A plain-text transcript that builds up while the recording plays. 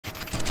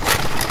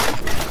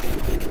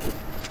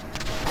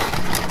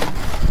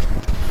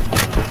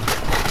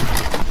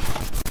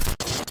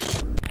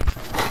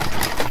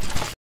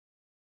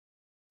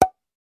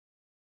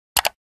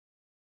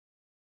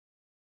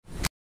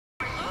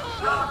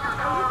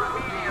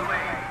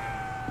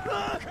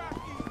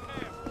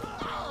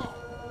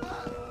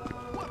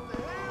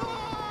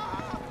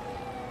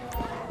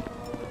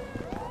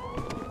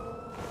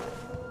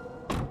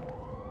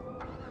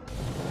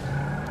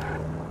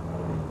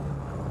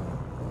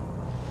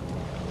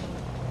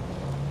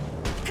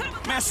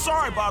Man,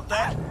 sorry about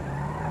that.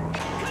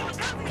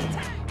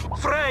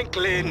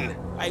 Franklin!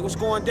 Hey, what's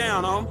going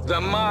down, homie?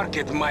 The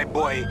market, my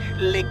boy.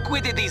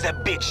 Liquidity's a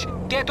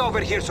bitch. Get over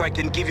here so I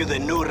can give you the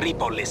new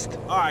repo list.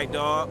 All right,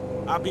 dog.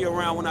 I'll be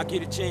around when I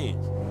get a chance.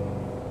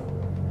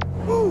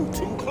 Woo,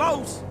 too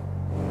close.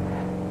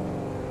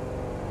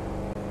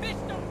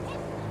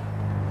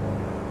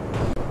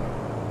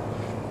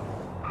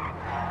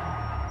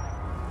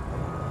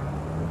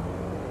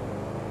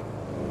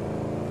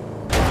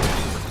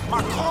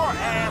 My car,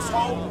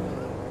 asshole!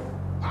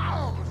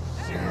 Oh,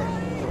 shit!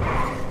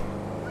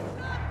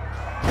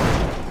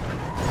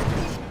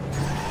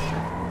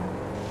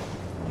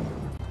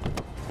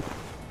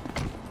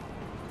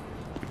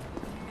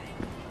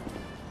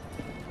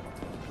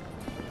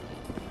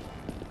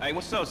 Hey,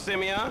 what's up,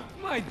 Simeon?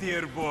 My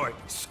dear boy,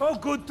 so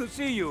good to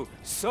see you.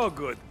 So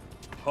good.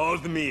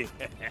 Hold me.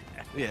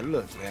 Yeah,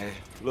 look, man.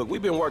 Look,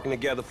 we've been working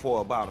together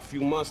for about a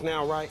few months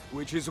now, right?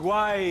 Which is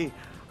why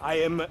I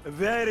am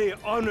very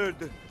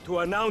honored to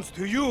announce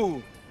to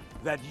you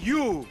that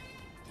you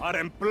are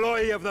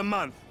Employee of the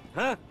Month,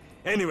 huh?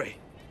 Anyway,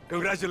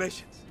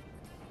 congratulations.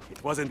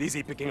 It wasn't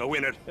easy picking a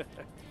winner.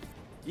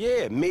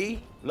 Yeah,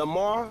 me,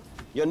 Lamar,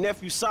 your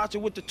nephew Sacha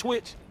with the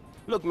Twitch.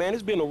 Look, man,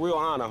 it's been a real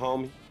honor,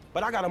 homie.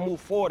 But I gotta move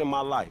forward in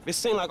my life. It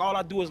seems like all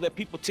I do is let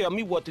people tell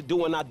me what to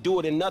do and I do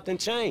it and nothing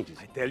changes.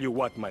 I tell you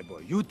what, my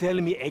boy, you tell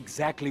me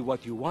exactly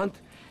what you want,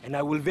 and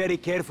I will very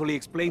carefully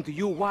explain to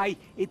you why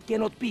it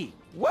cannot be.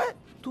 What?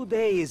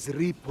 Today is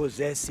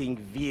repossessing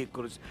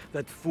vehicles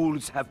that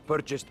fools have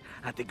purchased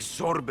at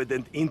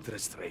exorbitant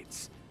interest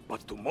rates.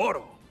 But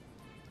tomorrow,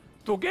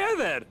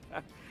 together,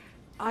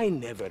 I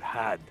never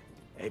had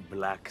a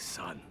black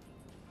son.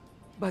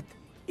 But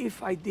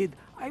if I did,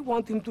 I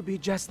want him to be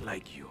just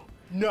like you.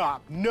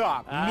 Knock,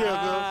 knock,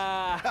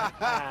 nigga.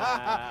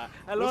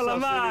 Hello,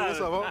 Lamar. What's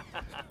up, homie?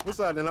 What's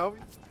up, then, homie?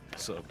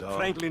 What's up, dog?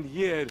 Franklin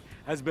here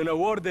has been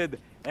awarded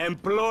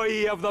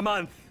Employee of the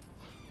Month.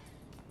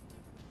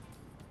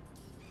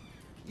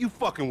 You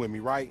fucking with me,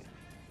 right?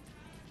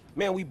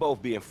 Man, we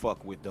both being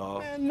fucked with,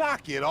 dog. Man,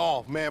 knock it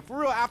off, man.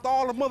 For real, after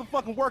all the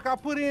motherfucking work I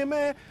put in,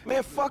 man.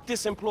 Man, fuck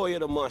this Employee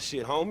of the Month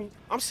shit, homie.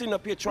 I'm sitting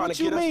up here trying to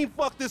get What you mean,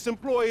 fuck this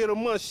Employee of the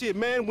Month shit,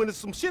 man? When there's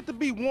some shit to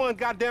be won,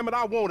 goddammit,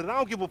 I want it. I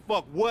don't give a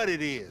fuck what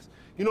it is.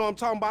 You know what I'm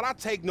talking about? I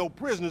take no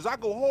prisoners. I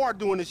go hard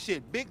doing this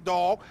shit. Big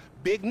dog,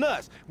 big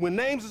nuts. When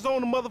names is on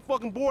the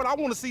motherfucking board, I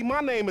want to see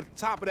my name at the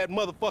top of that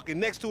motherfucking.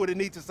 Next to it, it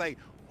needs to say,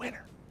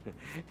 winner.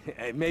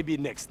 Maybe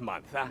next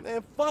month, huh?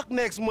 Man, fuck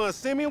next month,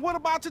 Simeon. What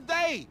about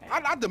today?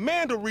 I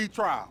demand a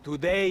retrial.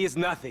 Today is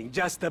nothing,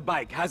 just a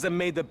bike. Hasn't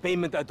made a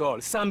payment at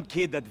all. Some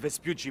kid at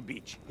Vespucci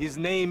Beach. His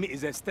name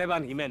is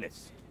Esteban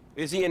Jimenez.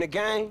 Is he in the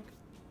gang?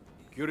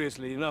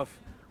 Curiously enough,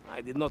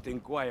 I did not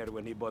inquire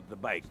when he bought the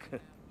bike.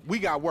 We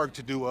got work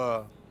to do,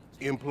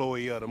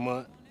 Employee of the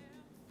Month.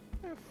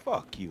 Man,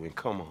 fuck you and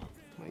come on.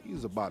 Man,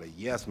 you's about a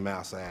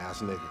yes-mouse ass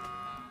nigga.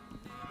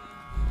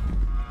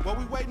 What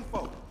we waiting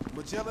for?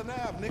 Magellan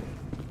Ave, nigga.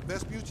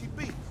 Vespucci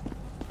Beach.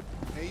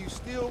 And you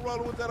still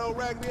rolling with that old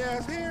raggedy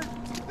ass hair?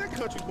 That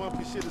country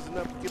bumpkin shit is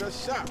enough to get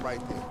us shot right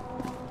there.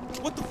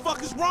 What the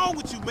fuck is wrong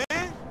with you,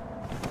 man?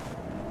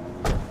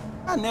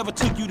 I never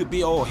took you to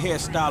be old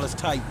hairstylist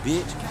type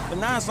bitch, but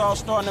now it's all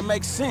starting to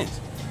make sense.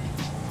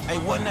 Hey,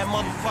 wasn't that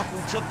motherfucker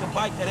who took the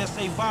bike, that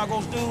S.A.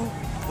 Vagos dude?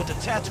 With the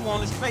tattoo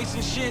on his face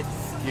and shit?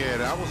 Yeah,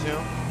 that was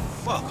him.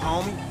 Fuck,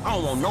 homie. I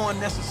don't want no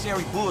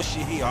unnecessary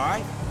bullshit here, all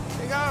right?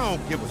 Nigga, I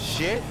don't give a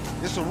shit.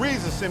 It's a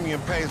reason Simeon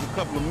pays a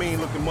couple of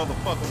mean-looking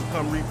motherfuckers to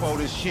come repo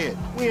this shit.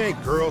 We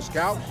ain't Girl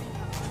Scouts.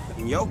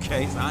 In your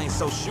case, I ain't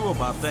so sure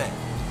about that.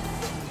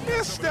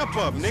 Man, step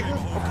up, nigga.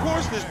 Of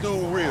course this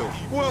dude real.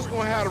 Who else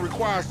gonna have the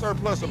required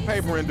surplus of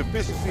paper and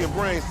deficiency of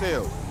brain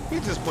cells? He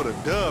just put a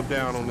dub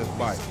down on this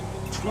bike.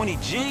 20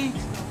 G's?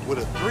 With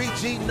a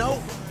 3G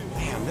note?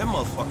 Damn, that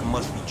motherfucker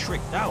must be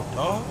tricked out,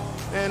 dawg.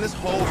 Man, this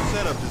whole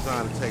setup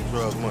designed to take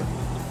drug money.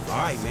 All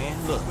right,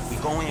 man, look, we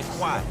go in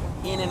quiet.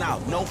 In and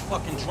out, no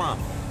fucking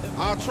drama.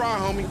 I'll try,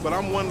 homie, but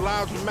I'm one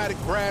loud, dramatic,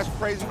 brass,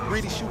 crazy,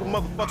 greedy, shoot a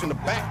motherfucker in the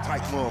back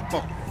type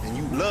motherfucker. And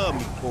you love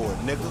me for it,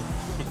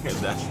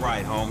 nigga. That's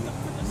right, homie.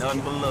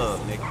 Nothing but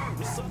love,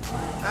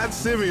 nigga. That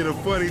Simeon a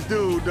funny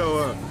dude,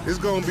 though. It's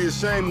gonna be a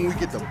shame when we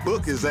get to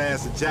book his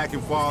ass and jack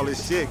him for all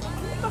this shit.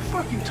 What the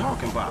fuck you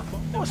talking about?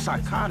 You're a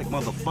psychotic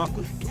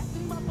motherfucker.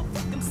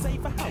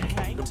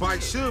 The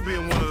bike should be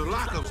in one of the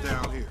lockups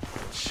down here.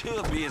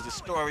 Should be is the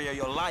story of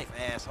your life,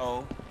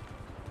 asshole.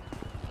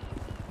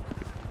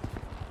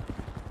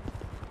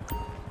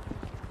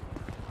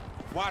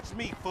 Watch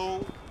me,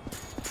 fool.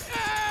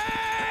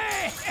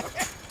 Hey! I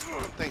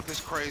think this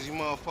crazy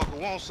motherfucker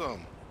wants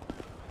something.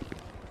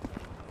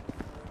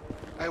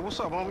 Hey, what's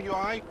up, homie? You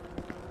all right?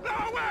 No,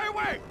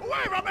 wait!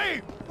 Away from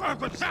me!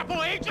 Good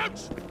sample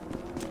agents!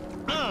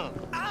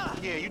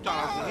 Yeah, you thought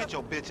I was gonna hit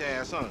your bitch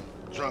ass, huh?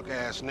 Drunk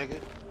ass nigga.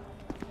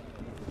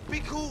 Be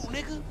cool,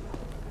 nigga.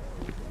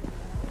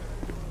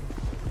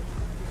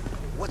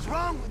 What's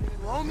wrong with you,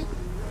 homie?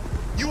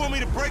 You want me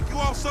to break you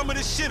off some of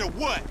this shit or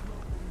what?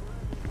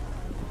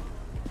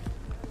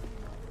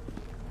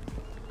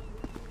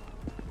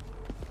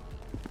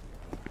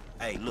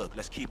 Hey, look,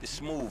 let's keep it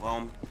smooth,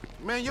 homie.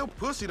 Man, your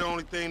pussy the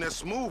only thing that's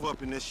smooth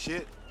up in this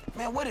shit.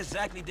 Man, what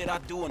exactly did I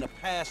do in a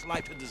past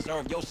life to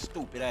deserve your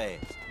stupid ass?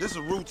 This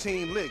a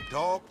routine lick,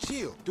 dog.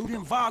 Chill. Do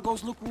them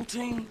Vagos look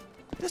routine?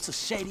 This a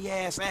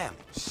shady-ass alley.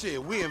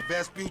 Shit, we in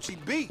Vespucci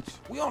Beach.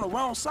 We on the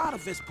wrong side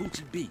of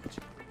Vespucci Beach.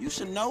 You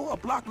should know a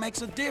block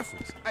makes a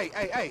difference.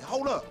 Hey,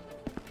 hold up.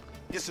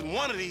 It's in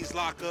one of these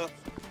lockups.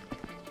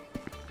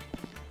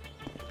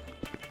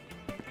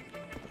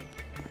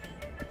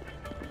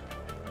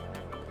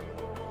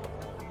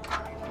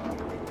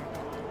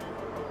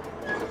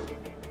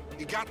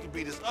 It got to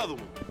be this other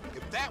one.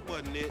 If that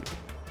wasn't it...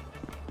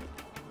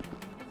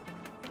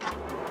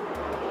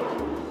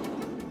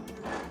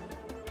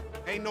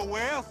 ain't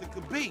nowhere else it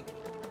could be.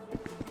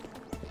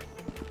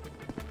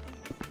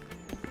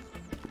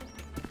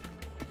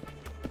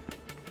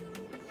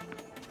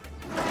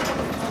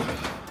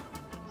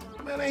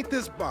 Man, ain't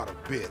this about a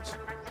bitch?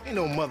 Ain't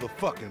no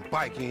motherfucking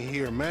bike in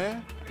here,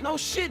 man. No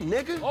shit,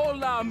 nigga.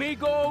 Hola,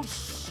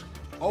 amigos.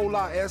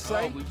 Hola,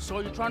 S.A. We saw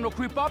you trying to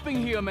creep up in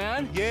here,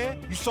 man. Yeah?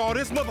 You saw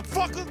this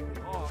motherfucker?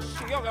 Oh,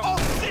 shit. Oh,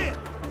 shit!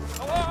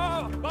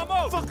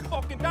 Vamos!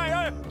 Fucking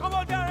down. Come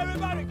on down,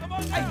 everybody. Come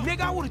on down. Hey,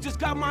 nigga, I would've just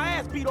got my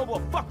ass beat over a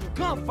fucking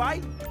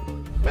gunfight.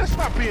 Man,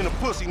 stop being a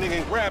pussy, nigga,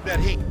 and grab that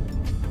heat.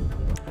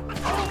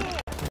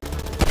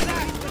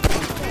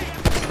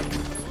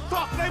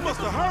 Fuck, they must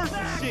have heard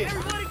some shit.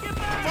 Everybody get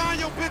back. Find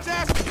your bitch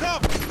ass some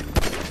cover.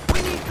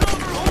 We need cover.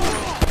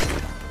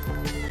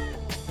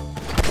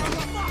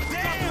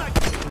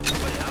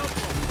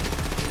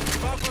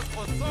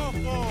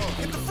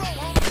 Hit the floor,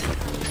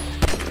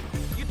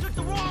 homie. You took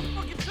the wrong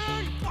fucking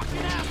turn, you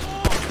fucking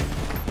asshole.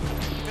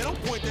 Man, don't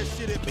point that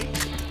shit at me.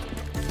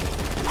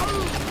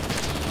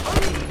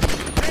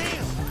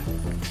 Damn.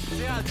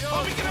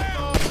 Homie, get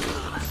out.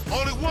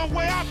 Only one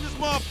way out this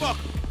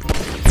motherfucker.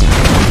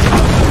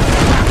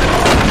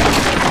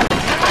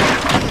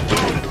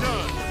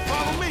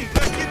 Follow me.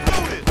 Let's get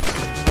through this.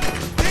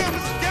 Damn,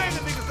 there's a gang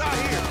of niggas out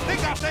here. They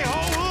got their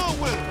whole hood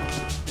with them.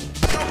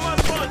 So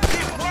much for the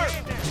cheap work.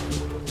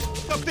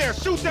 Up there,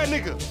 shoot that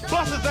nigga.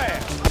 Bust his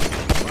ass.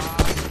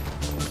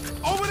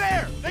 Over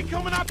there. They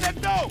coming out that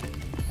door.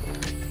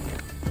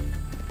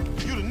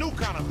 You the new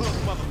kind of hook,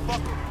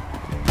 motherfucker.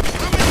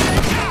 How many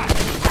they got?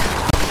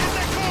 Get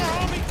that car,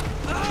 homie.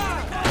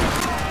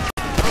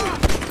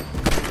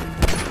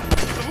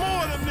 Some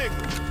more of them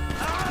niggas.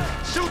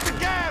 Shoot the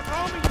gas,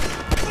 homie.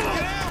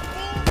 Get out,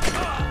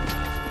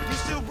 fool. You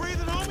still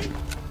breathing, homie?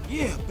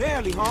 Yeah,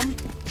 barely, homie.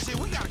 Shit,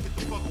 we gotta get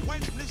the fuck away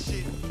from this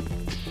shit.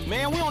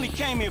 Man, we only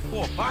came here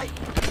for a bite.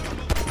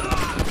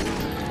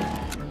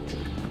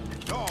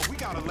 Dog, we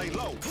gotta lay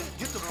low.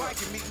 Get the bike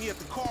and meet me at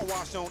the car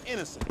wash on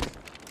Innocence.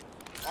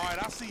 All right,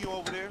 I'll see you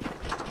over there.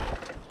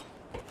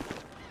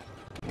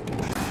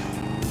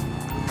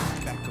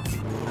 Back up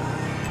here.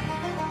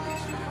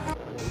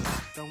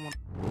 Don't want...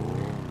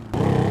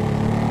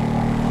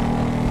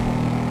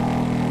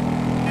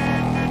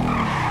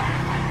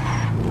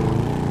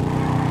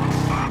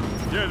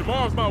 Yeah,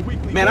 tomorrow's my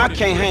weekly. Man, I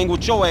can't hang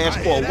with your ass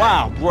for a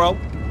while, bro.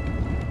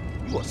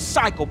 You a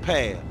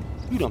psychopath.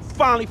 You done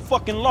finally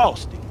fucking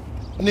lost it.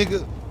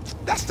 Nigga,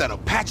 that's that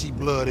Apache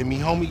blood in me,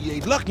 homie. You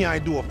ain't lucky I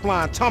ain't do a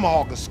flying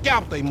tomahawk and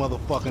scalp they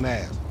motherfucking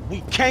ass.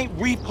 We can't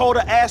repo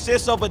the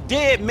assets of a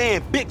dead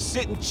man, big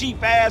sitting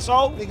chief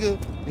asshole. Nigga,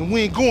 and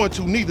we ain't going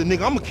to neither,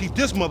 nigga. I'ma keep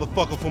this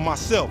motherfucker for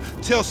myself.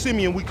 Tell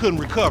Simeon we couldn't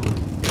recover.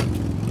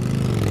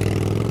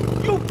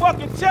 You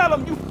fucking tell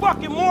him, you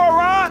fucking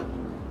moron!